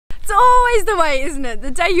always the way, isn't it?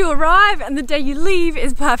 The day you arrive and the day you leave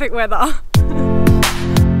is perfect weather.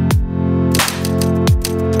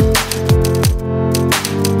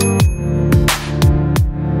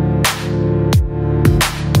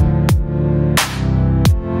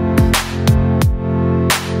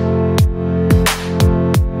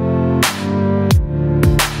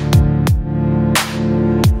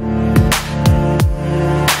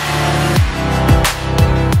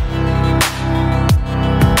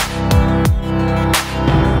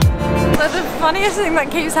 The funniest thing that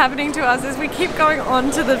keeps happening to us is we keep going on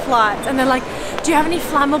to the flights and they're like, do you have any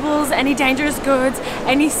flammables, any dangerous goods,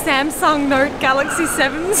 any Samsung Note Galaxy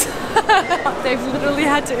 7s? They've literally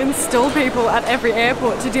had to install people at every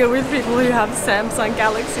airport to deal with people who have Samsung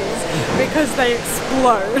Galaxies because they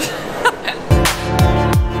explode.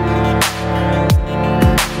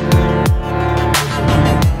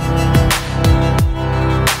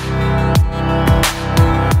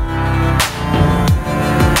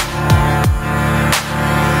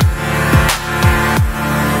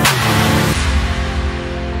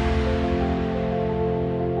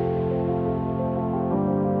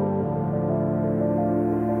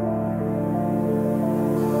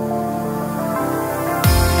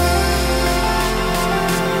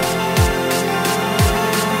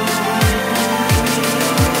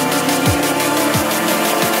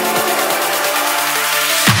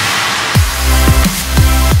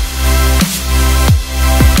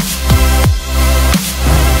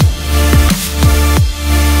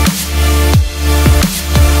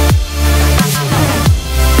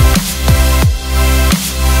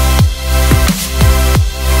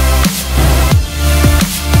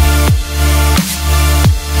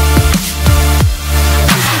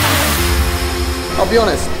 I'll be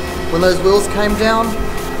honest, when those wheels came down,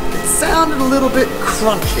 it sounded a little bit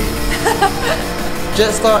crunchy.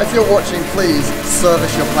 Jetstar, if you're watching, please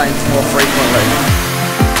service your planes more frequently.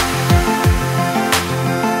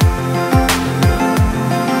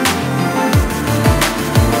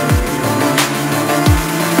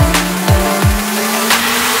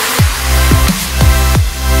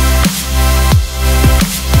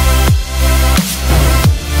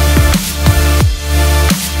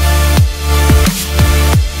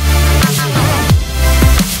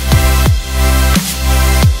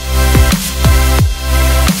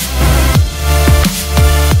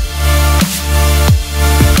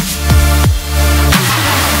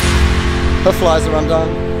 Her flies are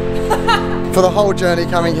undone. For the whole journey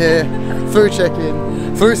coming here, through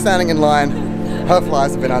check-in, through standing in line, her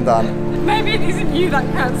flies have been undone. Maybe it isn't you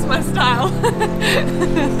that cramps my style.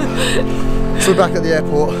 So we're back at the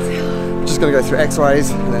airport. Just gonna go through x-rays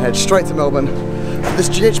and then head straight to Melbourne for this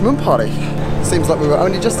GH Moon party. Seems like we were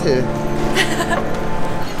only just here.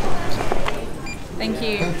 Thank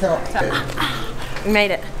you. We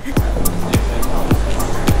made it.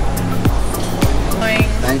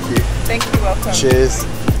 Thank you. Thank you, welcome. Cheers.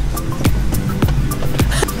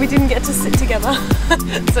 We didn't get to sit together,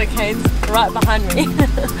 so Kane's right behind me.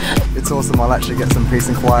 It's awesome, I'll actually get some peace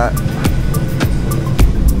and quiet.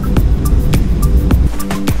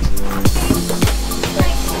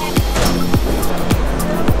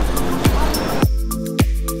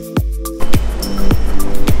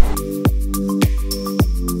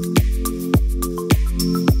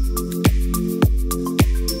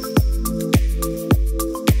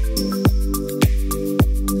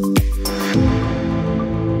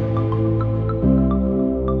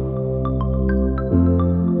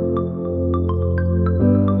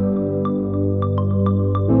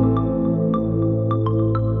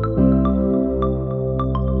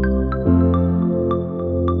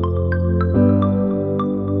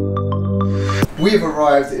 We've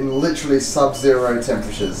arrived in literally sub-zero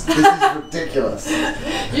temperatures. This is ridiculous.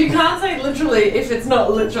 You can't say literally if it's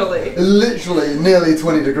not literally. Literally nearly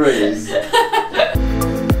 20 degrees.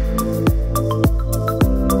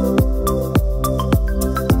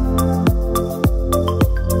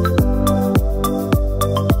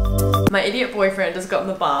 My idiot boyfriend has got in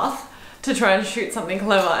the bath to try and shoot something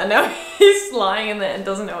clever, and now he's lying in there and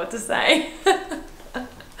doesn't know what to say.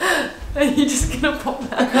 Are you just gonna pop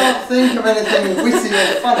that? I can't think of anything witty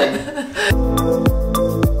or funny.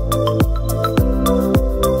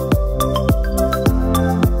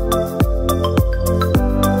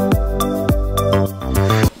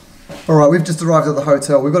 Alright, we've just arrived at the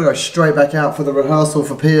hotel. We've got to go straight back out for the rehearsal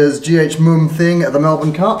for PIA'S GH Moon thing at the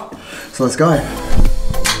Melbourne Cup. So let's go.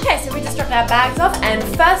 Okay, so we just dropped our bags off, and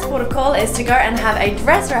first port of call is to go and have a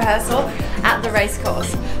dress rehearsal at the race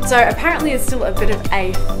course. So apparently it's still a bit of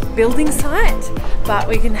a building site, but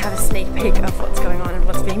we can have a sneak peek of what's going on and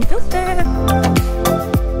what's being built there.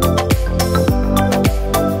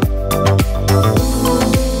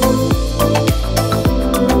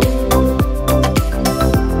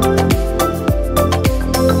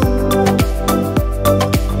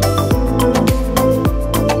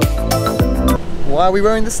 Why are we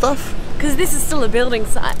wearing this stuff? Because this is still a building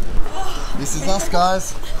site. This is us,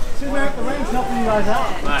 guys. The rain's helping you guys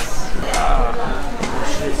out. Nice.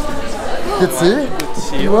 Good to see you. Good to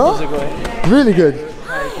see you. You well? How's it going? Really good.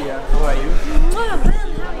 Hi, Pia. How are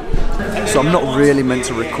you? So I'm not really meant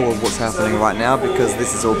to record what's happening right now because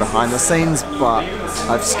this is all behind the scenes, but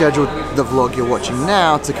I've scheduled the vlog you're watching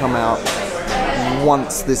now to come out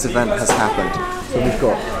once this event has happened. So we've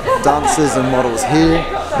got dancers and models here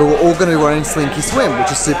who are all going to be wearing Slinky Swim,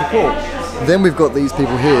 which is super cool. Then we've got these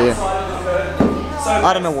people here.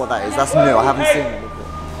 I don't know what that is, that's new, I haven't seen it before.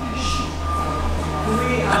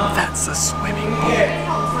 And that's a swimming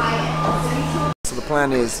pool. So the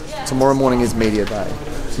plan is, tomorrow morning is media day.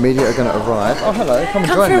 Media are going to arrive. Oh hello, come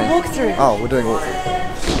and join me. Come for a walkthrough. Oh, we're doing a walkthrough.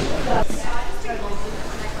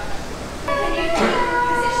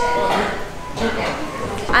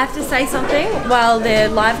 I have to say something while they're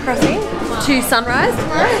live crossing to Sunrise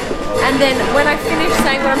tomorrow. And then when I finish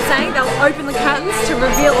saying what I'm saying, they'll open the curtains to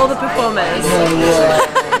reveal all the performers.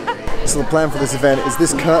 So the plan for this event is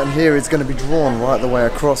this curtain here is going to be drawn right the way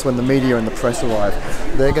across when the media and the press arrive.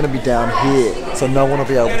 They're going to be down here, so no one will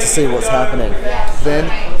be able to see what's happening. Then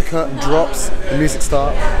the curtain drops, the music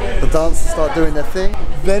starts, the dancers start doing their thing.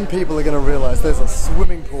 Then people are going to realise there's a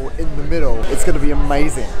swimming pool in the middle. It's going to be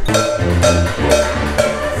amazing.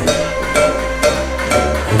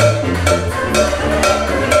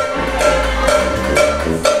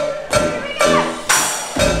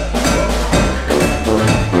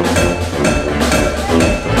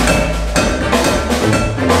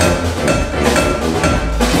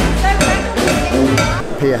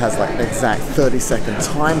 Pia has like an exact 30-second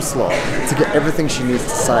time slot to get everything she needs to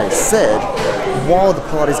say said while the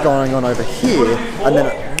party's going on over here, and then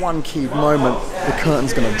at one key moment the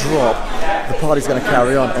curtain's going to drop, the party's going to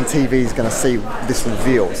carry on, and TV's going to see this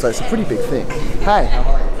reveal. So it's a pretty big thing. Hey!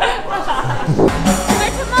 So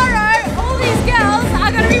tomorrow, all these girls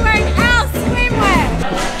are going to be wearing our swimwear.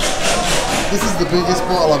 This is the biggest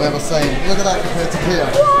bottle I've ever seen. Look at that compared to Pia.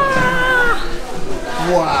 Wow.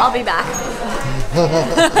 Wow. I'll be back.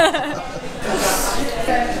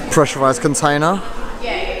 Pressurized container.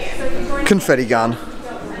 Confetti gun.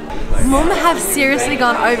 Mum have seriously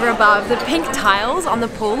gone over above. The pink tiles on the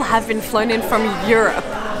pool have been flown in from Europe.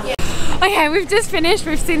 Okay, we've just finished.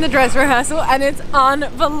 We've seen the dress rehearsal and it's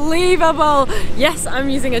unbelievable. Yes, I'm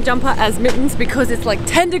using a jumper as mittens because it's like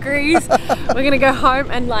 10 degrees. We're gonna go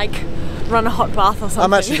home and like run a hot bath or something.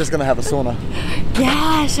 I'm actually just gonna have a sauna.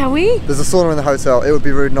 Yeah, shall we? There's a sauna in the hotel, it would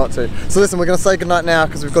be rude not to. So listen, we're gonna say goodnight now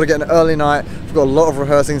because we've got to get an early night. We've got a lot of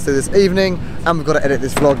rehearsing to do this evening and we've got to edit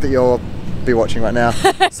this vlog that you'll be watching right now.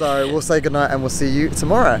 So we'll say goodnight and we'll see you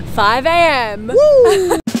tomorrow. 5 AM.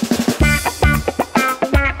 Woo!